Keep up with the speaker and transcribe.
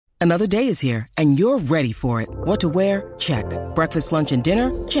Another day is here, and you're ready for it. What to wear? Check. Breakfast, lunch, and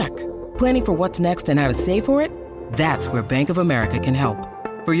dinner? Check. Planning for what's next and how to save for it? That's where Bank of America can help.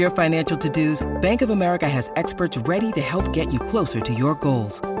 For your financial to-dos, Bank of America has experts ready to help get you closer to your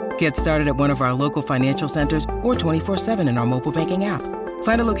goals. Get started at one of our local financial centers or 24/7 in our mobile banking app.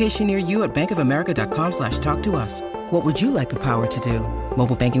 Find a location near you at bankofamerica.com/talktous. What would you like the power to do?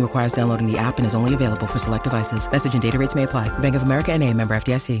 Mobile banking requires downloading the app and is only available for select devices. Message and data rates may apply. Bank of America N.A., member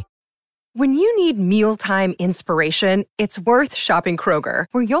FDIC. When you need mealtime inspiration, it's worth shopping Kroger,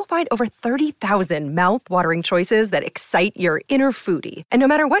 where you'll find over 30,000 mouth-watering choices that excite your inner foodie. And no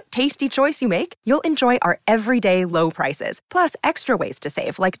matter what tasty choice you make, you'll enjoy our everyday low prices, plus extra ways to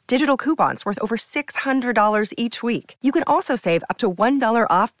save, like digital coupons worth over $600 each week. You can also save up to $1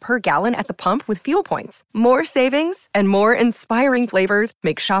 off per gallon at the pump with fuel points. More savings and more inspiring flavors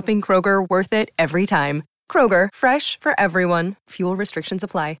make shopping Kroger worth it every time. Kroger, fresh for everyone. Fuel restrictions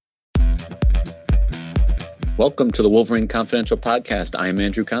apply. Welcome to the Wolverine Confidential Podcast. I am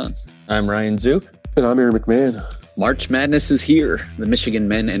Andrew Kahn. I'm Ryan Zook. And I'm Aaron McMahon. March Madness is here. The Michigan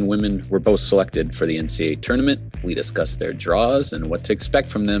men and women were both selected for the NCAA tournament. We discuss their draws and what to expect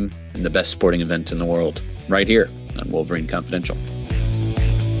from them in the best sporting event in the world, right here on Wolverine Confidential.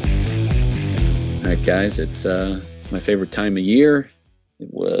 All right, guys, it's my favorite time of year. It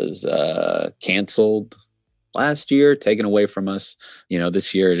was canceled last year, taken away from us.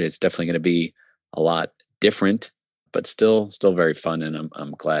 This year it's definitely going to be a lot different, but still very fun, and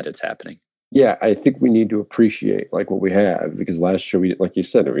I'm glad it's happening. Yeah, I think we need to appreciate what we have, because last year, we, like you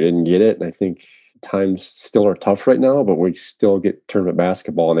said, we didn't get it, and I think times still are tough right now, but we still get tournament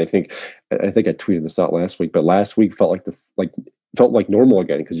basketball. And I think I tweeted this out last week, but last week felt like normal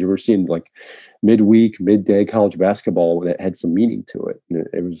again, because you were seeing midweek, midday college basketball that had some meaning to it, and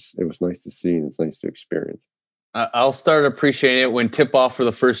it was nice to see, and it's nice to experience. I'll start appreciating it when tip-off for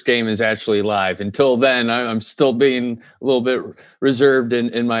the first game is actually live. Until then, I'm still being a little bit reserved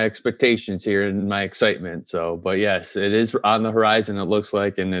in my expectations here and my excitement. But yes, it is on the horizon, it looks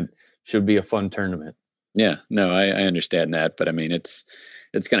like, and it should be a fun tournament. Yeah, no, I understand that. But I mean, it's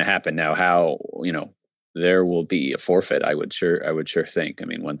going to happen now. How, there will be a forfeit, I would sure think. I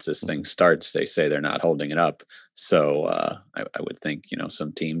mean, once this thing starts, they say they're not holding it up. So I would think,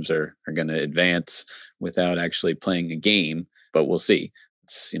 some teams are going to advance without actually playing a game, but we'll see.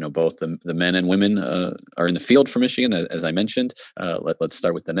 It's, both the men and women are in the field for Michigan, as I mentioned. Let's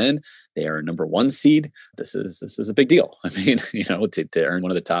start with the men. They are number 1 seed. This is a big deal. I mean, to earn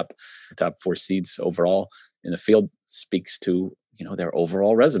one of the top 4 seeds overall in the field speaks to their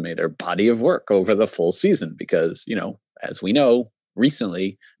overall resume, their body of work over the full season, because, as we know,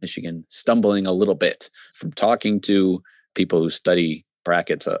 recently, Michigan stumbling a little bit. From talking to people who study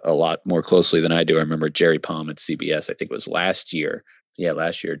brackets a lot more closely than I do. I remember Jerry Palm at CBS, I think it was last year. Yeah,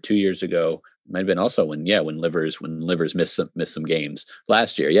 last year, 2 years ago. It might have been also when Livers missed some games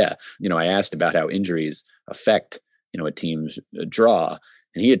last year. Yeah. I asked about how injuries affect, a team's draw.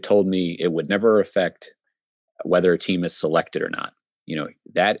 And he had told me it would never affect whether a team is selected or not.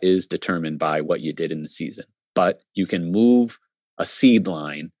 That is determined by what you did in the season. But you can move a seed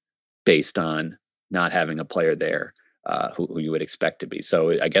line based on not having a player there who you would expect to be.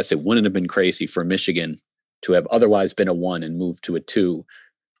 So I guess it wouldn't have been crazy for Michigan to have otherwise been a 1 and moved to a 2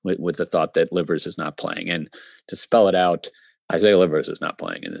 with the thought that Livers is not playing. And to spell it out, Isaiah Livers is not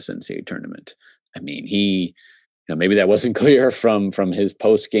playing in this NCAA tournament. I mean, he... maybe that wasn't clear from his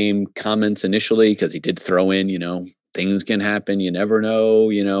post-game comments initially, because he did throw in, things can happen, you never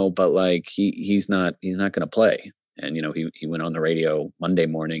know, but he's not going to play. And, he went on the radio Monday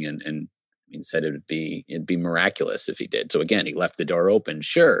morning and said it'd be miraculous if he did. So again, he left the door open.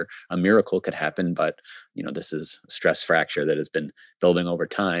 Sure, a miracle could happen, but, this is a stress fracture that has been building over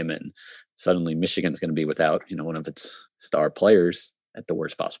time. And suddenly Michigan's going to be without, one of its star players at the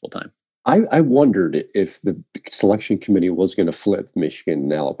worst possible time. I wondered if the selection committee was going to flip Michigan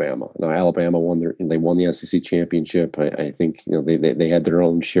and Alabama. Now, Alabama won the SEC championship. I think they had their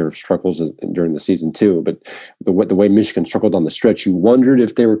own share of struggles during the season too. But the way Michigan struggled on the stretch, you wondered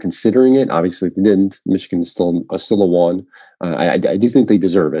if they were considering it. Obviously, they didn't. Michigan is still a 1. I do think they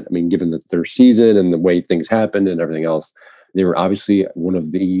deserve it. I mean, given their season and the way things happened and everything else, they were obviously one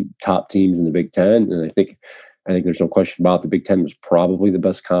of the top teams in the Big Ten, and I think there's no question about it. The Big Ten was probably the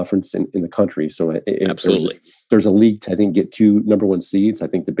best conference in the country. So absolutely, there's a league to, I think, get 2 number 1 seeds. I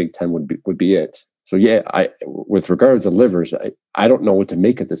think the Big Ten would be it. So yeah, with regards to Livers, I don't know what to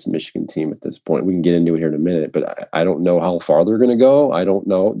make of this Michigan team at this point. We can get into it here in a minute, but I don't know how far they're going to go. I don't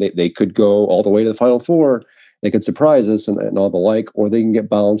know. They could go all the way to the Final Four. They could surprise us and all the like, or they can get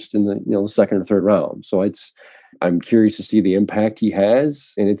bounced in the second or third round. So I'm curious to see the impact he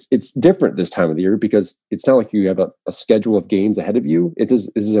has. And it's different this time of the year because it's not like you have a schedule of games ahead of you. This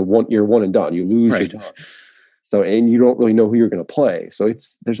is a you're one and done. You lose, Right. you're done. So, and you don't really know who you're going to play. So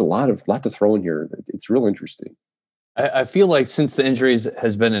there's a lot to throw in here. It's real interesting. I feel like since the injuries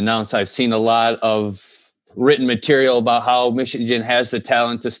has been announced, I've seen a lot of written material about how Michigan has the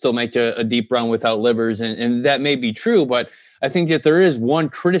talent to still make a deep run without Livers. And that may be true, but I think if there is one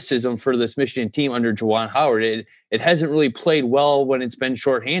criticism for this Michigan team under Juwan Howard, it hasn't really played well when it's been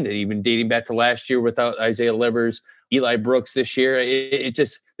shorthanded, even dating back to last year without Isaiah Livers, Eli Brooks this year. It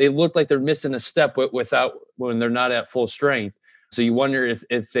just, they look like they're missing a step without when they're not at full strength. So you wonder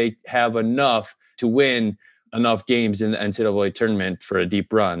if they have enough to win enough games in the NCAA tournament for a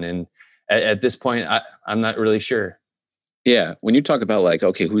deep run. And at this point, I'm not really sure. Yeah. When you talk about like,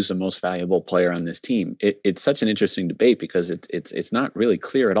 okay, who's the most valuable player on this team? It's such an interesting debate because it's not really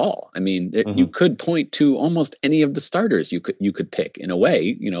clear at all. I mean, you could point to almost any of the starters you could pick in a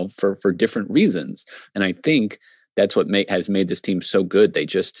way, for different reasons. And I think that's what has made this team so good.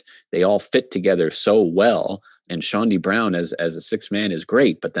 They all fit together so well. And Chaundee Brown as a sixth man is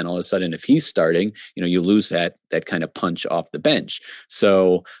great, but then all of a sudden, if he's starting, you lose that kind of punch off the bench.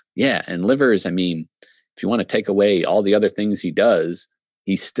 So yeah, and Livers, I mean, if you want to take away all the other things he does,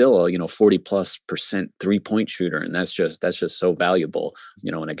 he's still a 40+% 3-point shooter, and that's just so valuable.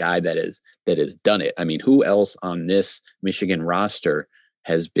 And a guy that has done it. I mean, who else on this Michigan roster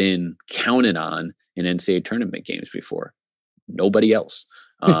has been counted on in NCAA tournament games before? Nobody else.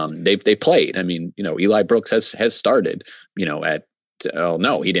 They played. I mean, Eli Brooks has started, he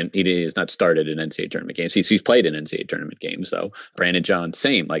didn't. He has not started in NCAA tournament games. He's played in NCAA tournament games though. Brandon John,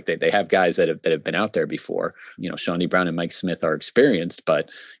 same. Like they have guys that have been out there before. Chaundee Brown and Mike Smith are experienced, but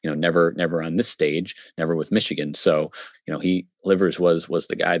never on this stage, never with Michigan. So Livers was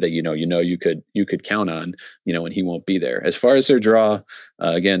the guy that you could count on. When he won't be there. As far as their draw,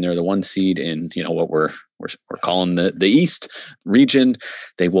 again, they're the 1 seed in what we're calling the East region.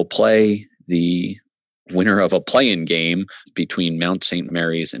 They will play the winner of a play-in game between Mount St.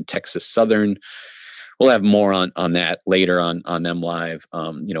 Mary's and Texas Southern. We'll have more on that later on them live.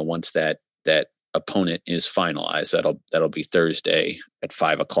 Once that opponent is finalized, that'll be Thursday at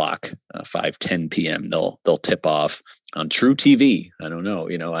 5:00, 5:10 p.m. They'll tip off on True TV. I don't know.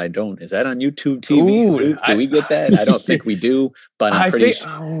 Is that on YouTube TV? Ooh, do we get that? I don't think we do, but I'm pretty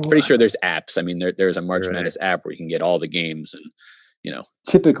sure there's apps. I mean, there's a March Madness app where you can get all the games and.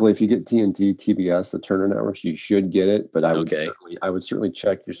 Typically, if you get TNT, TBS, the Turner networks, you should get it. But I would certainly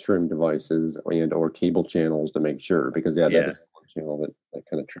check your streaming devices and or cable channels to make sure, because that is one channel that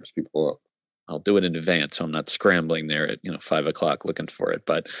kind of trips people up. I'll do it in advance, so I'm not scrambling there at 5:00 looking for it.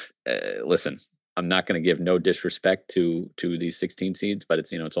 But listen, I'm not going to give no disrespect to these 16 seeds, but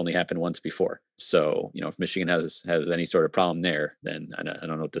it's only happened once before. So if Michigan has any sort of problem there, then I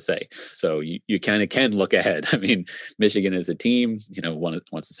don't know what to say. So you kind of can look ahead. I mean, Michigan as a team,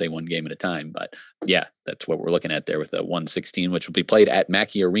 wants to say one game at a time, but yeah, that's what we're looking at there with the 116, which will be played at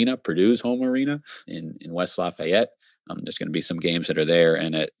Mackey Arena, Purdue's home arena in West Lafayette. There's going to be some games that are there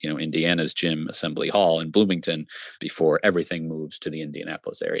and at Indiana's Gym Assembly Hall in Bloomington before everything moves to the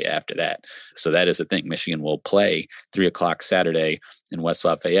Indianapolis area after that. So that is the thing. Michigan will play 3:00 Saturday in West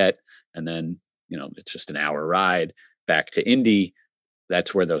Lafayette, and then it's just an hour ride back to Indy.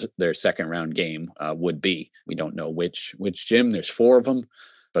 That's where their second round game would be. We don't know which gym. There's 4 of them,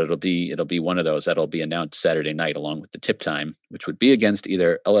 but it'll be one of those that'll be announced Saturday night along with the tip time, which would be against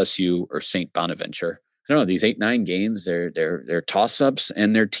either LSU or St. Bonaventure. I don't know, these 8-9 games, they're toss-ups,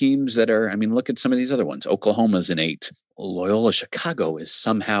 and they're teams that are, I mean, look at some of these other ones. Oklahoma's an 8. Loyola Chicago is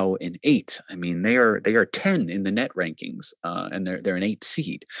somehow an 8. I mean, they are 10 in the net rankings, and they're an 8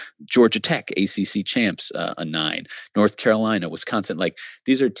 seed. Georgia Tech, ACC champs, a 9. North Carolina, Wisconsin, like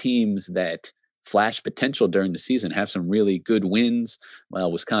these are teams that flash potential during the season, have some really good wins.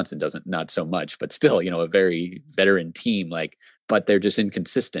 Well, Wisconsin doesn't, not so much, but still, a very veteran team, but they're just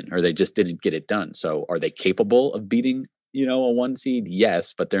inconsistent, or they just didn't get it done. So are they capable of beating, a 1 seed?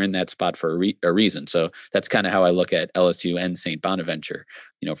 Yes, but they're in that spot for a reason. So that's kind of how I look at LSU and St. Bonaventure,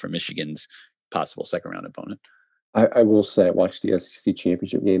 for Michigan's possible second round opponent. I will say I watched the SEC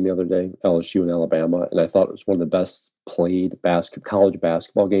championship game the other day, LSU and Alabama, and I thought it was one of the best played college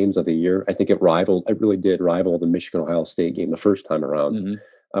basketball games of the year. I think it really did rival the Michigan-Ohio State game the first time around. Mm-hmm.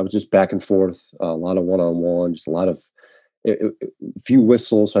 I was just back and forth, a lot of one-on-one, just a lot of a few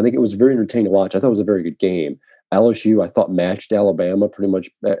whistles. So I think it was very entertaining to watch. I thought it was a very good game. LSU, I thought, matched Alabama pretty much,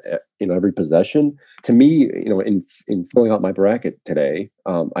 every possession. To me, in filling out my bracket today,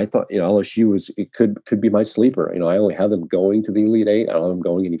 I thought, LSU could be my sleeper. I only have them going to the Elite Eight. I don't have them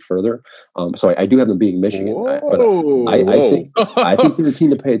going any further. So I do have them beating Michigan. I think they're a team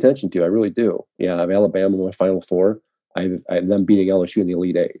to pay attention to. I really do. Yeah, I have Alabama in my Final Four. I have them beating LSU in the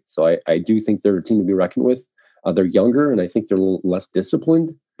Elite Eight. So I do think they're a team to be reckoned with. They're younger, and I think they're a little less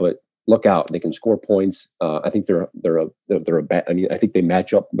disciplined, but look out, they can score points. I think I think they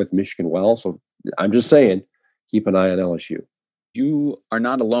match up with Michigan well. So I'm just saying, keep an eye on LSU. You are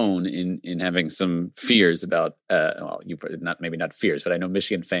not alone in having some fears about, maybe not fears, but I know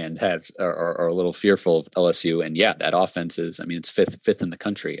Michigan fans are a little fearful of LSU. And yeah, that offense is, it's fifth in the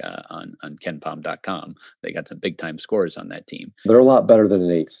country on KenPom.com. They got some big time scores on that team. They're a lot better than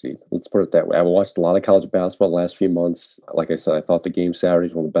an 8 seed. Let's put it that way. I've watched a lot of college basketball the last few months. Like I said, I thought the game Saturday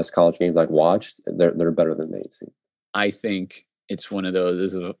is one of the best college games I've watched. They're better than an 8 seed. I think it's one of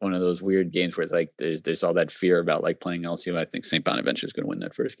those weird games where it's like there's all that fear about like playing LSU. I think St. Bonaventure is going to win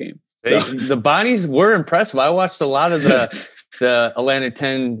that first game. So. The Bonnies were impressive. I watched a lot of the Atlantic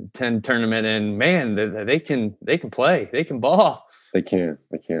 10 tournament, and man, they can play. They can ball. They can.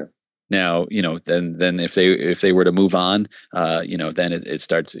 Now, then if they were to move on, then it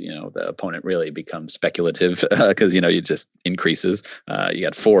starts, the opponent really becomes speculative because, it just increases. You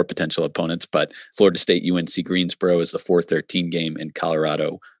got 4 potential opponents, but Florida State, UNC Greensboro is the 4-13 game, and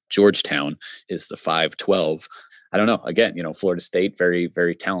Colorado, Georgetown is the 5-12. I don't know. Again, Florida State, very,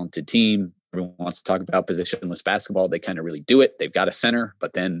 very talented team. Everyone wants to talk about positionless basketball. They kind of really do it. They've got a center,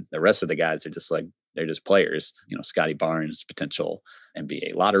 but then the rest of the guys are just like, they're just players. Scotty Barnes, potential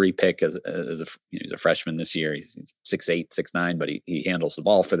NBA lottery pick he's a freshman this year. He's 6'8", 6'9", but he handles the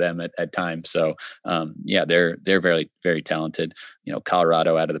ball for them at times. So they're very, very talented.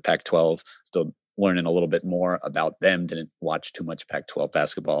 Colorado out of the Pac-12, still learning a little bit more about them. Didn't watch too much Pac-12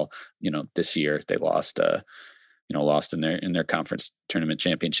 basketball. This year they lost in their conference tournament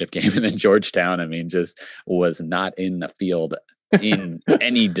championship game. And then Georgetown, just was not in the field in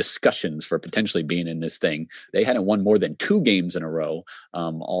any discussions for potentially being in this thing. They hadn't won more than 2 games in a row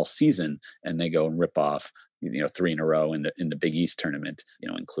all season, and they go and rip off 3 in a row in the Big East tournament,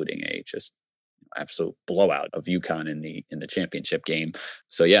 including a just absolute blowout of UConn in the championship game.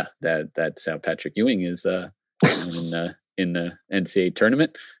 So yeah, that's how Patrick Ewing is in the NCAA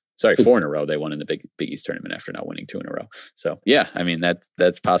tournament. Sorry, 4 in a row. They won in the Big East tournament after not winning 2 in a row. So yeah,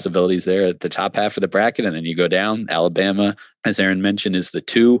 that's possibilities there at the top half of the bracket. And then you go down. Alabama, as Aaron mentioned, is the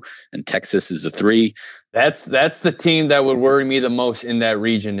 2, and Texas is the 3. That's the team that would worry me the most in that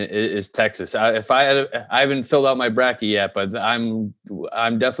region is Texas. I haven't filled out my bracket yet, but I'm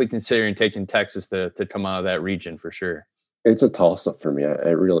definitely considering taking Texas to come out of that region for sure. It's a toss up for me. I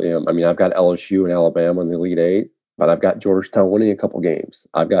really am. I've got LSU and Alabama in the Elite Eight. But I've got Georgetown winning a couple games.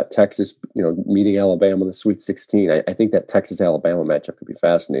 I've got Texas, meeting Alabama in the Sweet 16. I think that Texas-Alabama matchup could be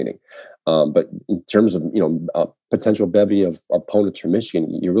fascinating. But in terms of, a potential bevy of opponents from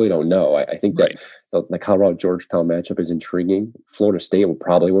Michigan, you really don't know. I think that the Colorado-Georgetown matchup is intriguing. Florida State will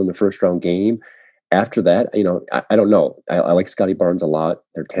probably win the first round game. After that, I don't know. I like Scotty Barnes a lot.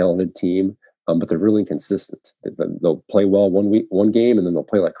 They're a talented team. But they're really inconsistent. They'll play well one game, and then they'll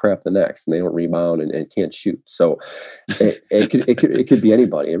play like crap the next, and they don't rebound and can't shoot. So it could be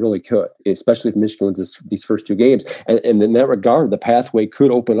anybody. It really could, especially if Michigan wins these first 2 games. And in that regard, the pathway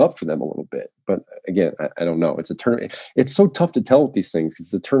could open up for them a little bit. But again, I don't know. It's a tournament. It's so tough to tell with these things because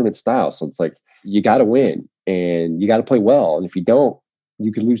it's a tournament style. So it's like you got to win and you got to play well, and if you don't,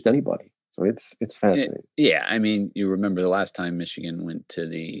 you could lose to anybody. So it's fascinating. Yeah, you remember the last time Michigan went to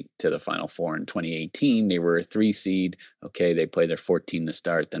the Final Four in 2018, they were a 3 seed. Okay, they played their 14 to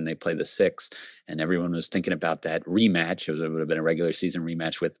start, then they play the 6, and everyone was thinking about that rematch. It would have been a regular season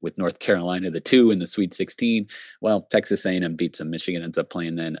rematch with North Carolina, the 2 in the Sweet 16. Well, Texas A&M beats them. Michigan ends up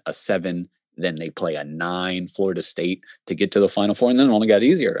playing then a 7. Then they play a 9 Florida State to get to the Final Four, and then it only got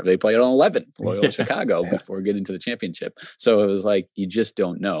easier. They played on 11 Loyola Chicago before getting to the championship. So it was like you just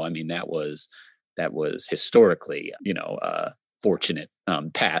don't know. That was historically, fortunate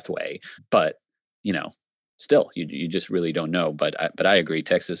pathway, but still you just really don't know. But I agree.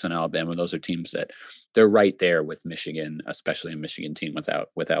 Texas and Alabama, those are teams that they're right there with Michigan, especially a Michigan team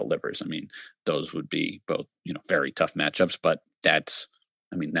without Livers. Those would be both very tough matchups, but that's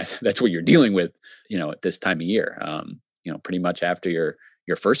what you're dealing with, at this time of year. Pretty much after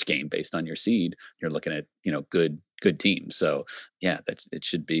your first game, based on your seed, you're looking at, good teams. So yeah, it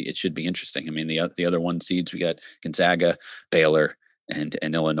should be interesting. The other 1 seeds, we got Gonzaga, Baylor, and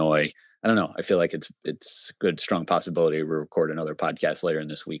Illinois. I don't know. I feel like it's good, strong possibility. We'll record another podcast later in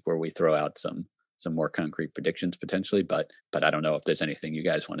this week where we throw out some some more concrete predictions potentially, but I don't know if there's anything you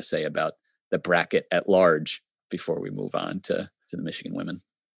guys want to say about the bracket at large before we move on to the Michigan women.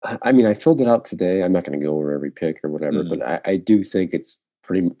 I mean, I filled it out today. I'm not going to go over every pick or whatever, but I do think it's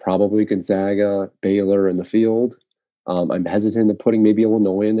probably Gonzaga, Baylor in the field. I'm hesitant to putting maybe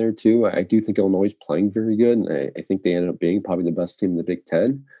Illinois in there too. I do think Illinois is playing very good, and I think they ended up being probably the best team in the Big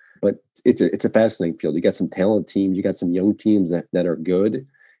Ten. But it's a fascinating field. You got some talented teams, you got some young teams that are good,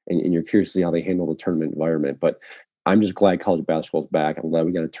 and you're curious to see how they handle the tournament environment. But I'm just glad college basketball is back. I'm glad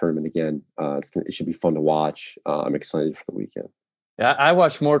we got a tournament again. It should be fun to watch. I'm excited for the weekend. Yeah, I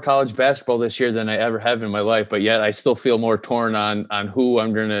watched more college basketball this year than I ever have in my life, but yet I still feel more torn on who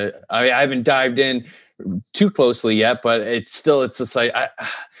I'm going to. I haven't dived in too closely yet, but it's just like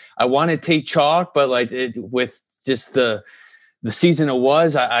I want to take chalk, but like with just the season it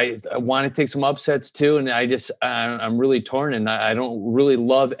was, I want to take some upsets too, and I'm really torn, and I don't really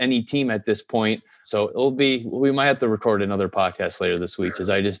love any team at this point. So we might have to record another podcast later this week because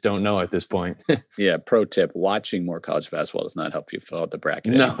I just don't know at this point. Yeah. Pro tip: watching more college basketball does not help you fill out the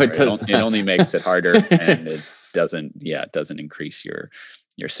bracket. No, anymore. it doesn't. It only makes it harder, and it doesn't increase your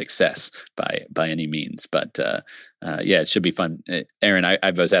success by any means. But it should be fun. Aaron,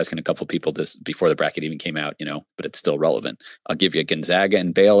 I was asking a couple people this before the bracket even came out, but it's still relevant. I'll give you Gonzaga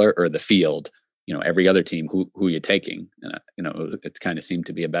and Baylor or the field. Every other team, who you're taking. It kind of seemed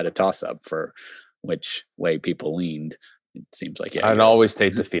to be about a toss up for which way people leaned. It seems like I'd always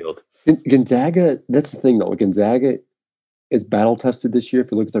take the field. Gonzaga, that's the thing though. Gonzaga is battle tested this year.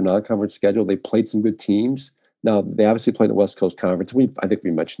 If you look at their non-conference schedule, they played some good teams. Now, they obviously played the West Coast Conference. I think we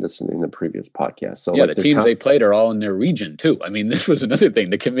mentioned this in the previous podcast. So, yeah, the teams they played are all in their region, too. I mean, this was another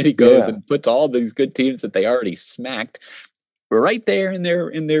thing. The committee goes and puts all these good teams that they already smacked right there in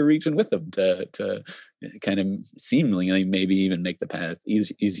their region with them to kind of seemingly maybe even make the path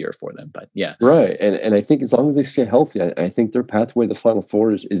easier for them. But, yeah. Right. And I think as long as they stay healthy, I think their pathway to the Final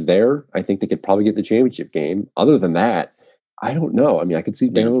Four is there. I think they could probably get the championship game. Other than that, I don't know. I mean, I could see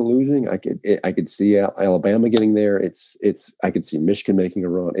Baylor losing. I could see Alabama getting there. I could see Michigan making a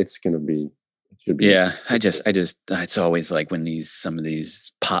run. It should be. Yeah, I just it's always like when some of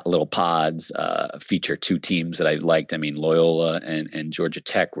these little pods feature two teams that I liked. I mean, Loyola and Georgia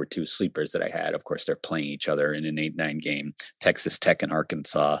Tech were two sleepers that I had. Of course, they're playing each other in an 8-9 game. Texas Tech and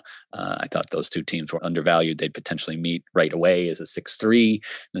Arkansas. I thought those two teams were undervalued. They'd potentially meet right away as a 6-3 in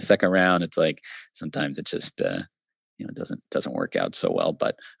the second round. It's like sometimes it just doesn't work out so well.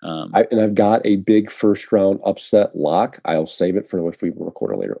 But I've got a big first round upset lock. I'll save it for if we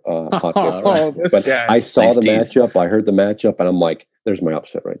record a later podcast. But I saw the matchup. I heard the matchup, and I'm like, "There's my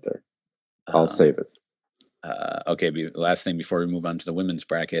upset right there." I'll save it. Okay. Last thing before we move on to the women's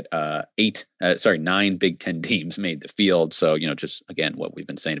bracket, 9 Big Ten teams made the field. So, just again, what we've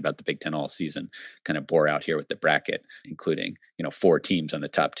been saying about the Big Ten all season kind of bore out here with the bracket, including, 4 teams on the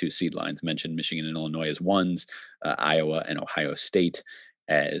top 2 seed lines. Mentioned Michigan and Illinois as 1s, Iowa and Ohio State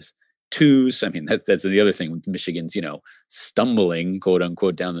as 2s. I mean, that's the other thing with Michigan's, stumbling, quote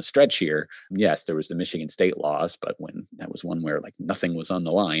unquote, down the stretch here. Yes, there was the Michigan State loss, but when that was one where like nothing was on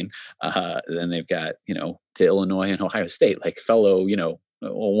the line, then they've got, to Illinois and Ohio State, like fellow, a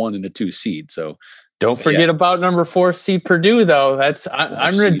 1 and a 2 seed. So don't forget about number 4 seed Purdue, though.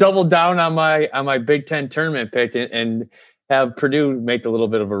 I'm going to double down on my Big Ten tournament pick and have Purdue make a little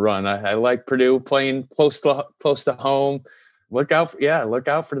bit of a run. I like Purdue playing close to home. Look out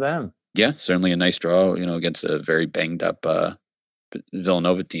for them. Yeah, certainly a nice draw, against a very banged up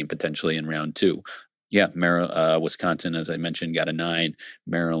Villanova team potentially in round 2. Yeah, Wisconsin, as I mentioned, got a 9.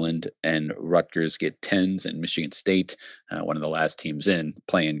 Maryland and Rutgers get 10s, and Michigan State, one of the last teams in,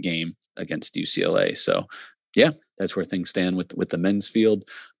 playing game against UCLA. So, yeah, that's where things stand with the men's field.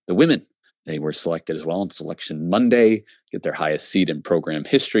 The women, they were selected as well on Selection Monday, get their highest seed in program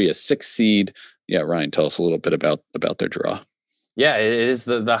history, a 6th seed. Yeah, Ryan, tell us a little bit about their draw. Yeah, it is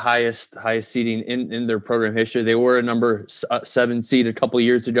the highest seeding in their program history. They were a number 7 seed a couple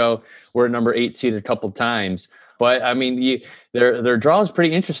years ago. We're a number 8 seed a couple times. But I mean, their draw is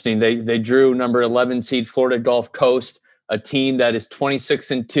pretty interesting. They drew number 11 seed Florida Gulf Coast, a team that is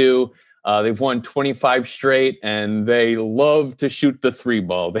 26-2. They've won 25 straight, and they love to shoot the 3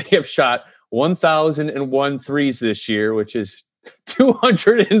 ball. They have shot 1,001 threes this year, which is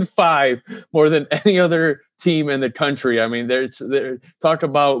 205 more than any other team in the country. I mean, they're talk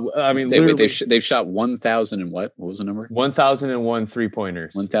about. I mean, they've shot 1,000 and what was the number? 1,001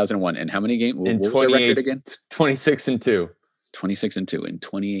 3-pointers. 1,001, and how many games? What was their record again? 26-2. 26-2 in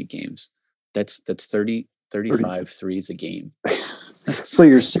 28 games. That's 35 threes a game. So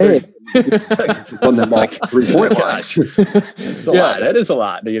you're saying Won them all 3-point gosh, that's a lot. That is a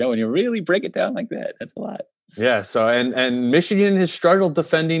lot. When you really break it down like that, that's a lot. Yeah. So and Michigan has struggled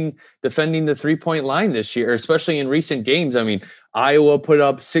defending the 3-point line this year, especially in recent games. I mean, Iowa put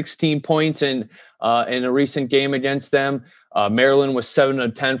up 16 points in a recent game against them. Maryland was 7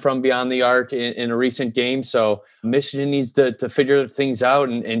 of 10 from beyond the arc in a recent game. So Michigan needs to figure things out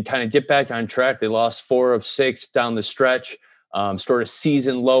and kind of get back on track. They lost 4 of 6 down the stretch, scored a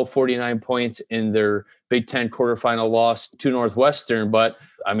season low 49 points in their Big Ten quarterfinal loss to Northwestern. But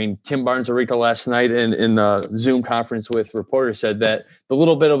I mean, Kim Barnes-Arica last night in a Zoom conference with reporters said that the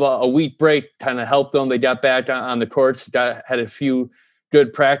little bit of a week break kind of helped them. They got back on the courts, had a few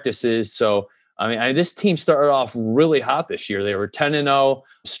good practices. So, I mean, this team started off really hot this year. They were 10-0,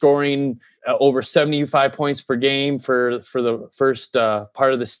 scoring over 75 points per game for the first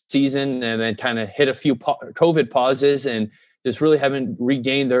part of the season, and then kind of hit a few COVID pauses and just really haven't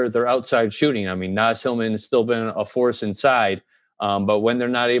regained their outside shooting. I mean, Naz Hillman has still been a force inside, but when they're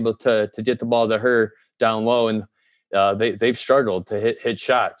not able to get the ball to her down low, and they've struggled to hit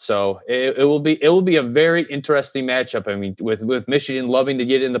shots. So it will be a very interesting matchup. I mean, with Michigan loving to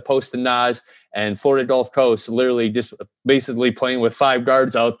get in the post to Naz, and Florida Gulf Coast literally just basically playing with 5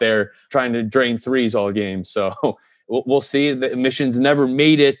 guards out there trying to drain threes all game. So we'll see. The Michigan's never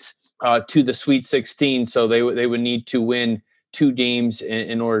made it to the Sweet 16, so they would need to win 2 games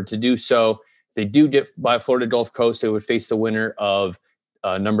in order to do so. If they do get by Florida Gulf Coast, they would face the winner of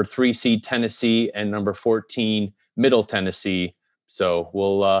number 3 seed Tennessee and number 14 Middle Tennessee. So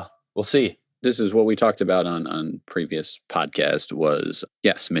we'll see. This is what we talked about on previous podcast was,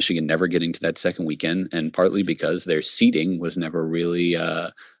 yes, Michigan never getting to that second weekend, and partly because their seeding was never really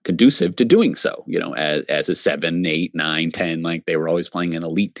conducive to doing so, as a 7, 8, 9, 10, like they were always playing an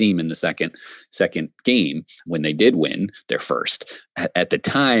elite team in the second game when they did win their first. At the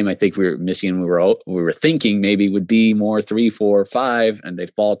time, I think Michigan, we were thinking maybe would be more 3, 4, 5, and they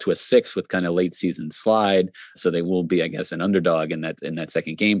fall to a 6 with kind of late season slide. So they will be, I guess, an underdog in that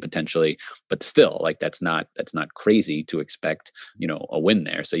second game potentially. But still, like that's not crazy to expect, a win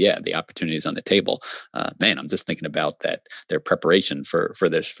there. So yeah, the opportunity is on the table. Man, I'm just thinking about that, their preparation for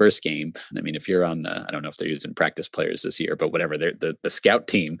this first game. I mean, if you're on I don't know if they're using practice players this year, but whatever, the scout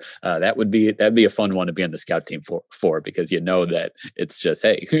team, that'd be a fun one to be on the scout team for because that it's just,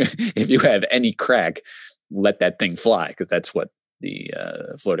 hey, if you have any crack, let that thing fly, because that's what the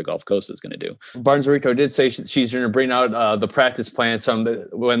Florida Gulf Coast is going to do. Barnes-Arica did say she's going to bring out the practice plans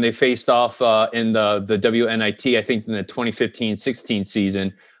when they faced off in the WNIT, I think in the 2015-16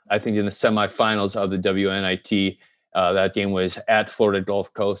 season. I think in the semifinals of the WNIT, that game was at Florida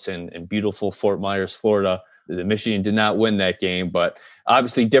Gulf Coast in beautiful Fort Myers, Florida. The Michigan did not win that game, but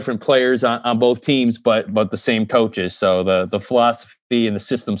obviously different players on both teams, but the same coaches. So the philosophy and the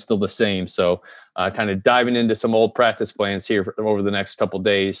system's still the same. So kind of diving into some old practice plans here over the next couple of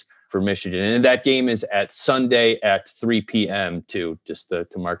days for Michigan. And that game is at Sunday at 3 p.m. too, just to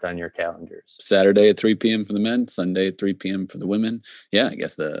mark on your calendars. Saturday at 3 p.m. for the men, Sunday at 3 p.m. for the women. Yeah, I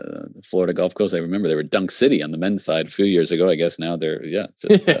guess the Florida Gulf Coast, I remember they were Dunk City on the men's side a few years ago. I guess now they're, just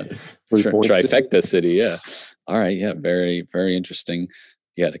trifecta city. Yeah. All right. Yeah. Very, very interesting.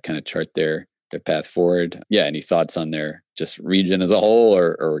 Yeah, to kind of chart their path forward. Yeah. Any thoughts on their just region as a whole,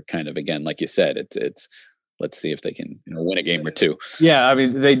 or kind of, again, like you said, it's let's see if they can win a game or two. Yeah, I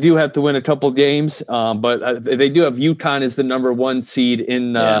mean, they do have to win a couple games, but they do have UConn as the number 1 seed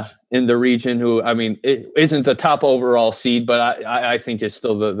in the region, who, I mean, it isn't the top overall seed, but I think is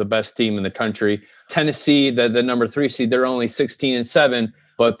still the best team in the country. Tennessee, the number 3 seed, they're only 16-7,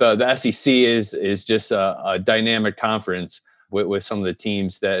 but the SEC is just a dynamic conference with some of the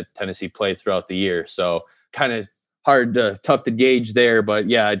teams that Tennessee played throughout the year. So kind of tough to gauge there, but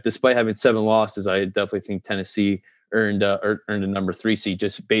yeah, despite having 7 losses, I definitely think Tennessee earned a number 3 seed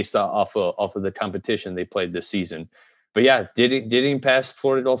just based off of the competition they played this season. But yeah, getting past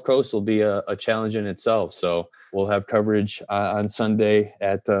Florida Gulf Coast will be a challenge in itself. So we'll have coverage on Sunday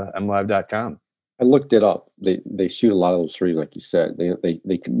at mlive.com. I looked it up. They shoot a lot of those threes, like you said.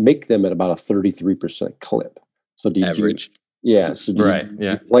 They can make them at about a 33% clip. So do you average? Yeah. So do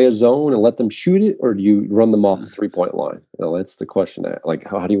you play a zone and let them shoot it, or do you run them off the 3-point line? That's the question. Like,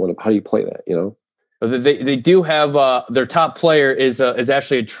 how do you play that? They do have their top player is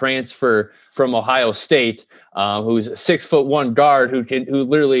actually a transfer from Ohio State, who's a 6'1" guard who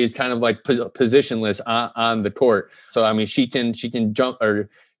literally is kind of like positionless on the court. So I mean, she can jump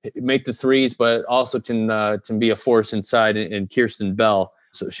or make the threes, but also can be a force inside. And Kirsten Bell.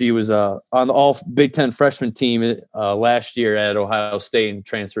 So she was on the all Big Ten freshman team last year at Ohio State and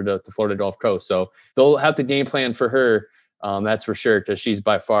transferred to Florida Gulf Coast. So they'll have to game plan for her That's for sure, because she's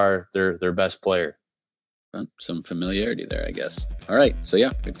by far their best player. Some familiarity there, I guess. All right. So,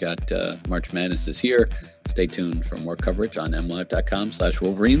 yeah, we've got March Madness is here. Stay tuned for more coverage on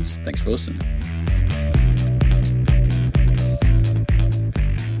mlive.com/Wolverines. Thanks for listening.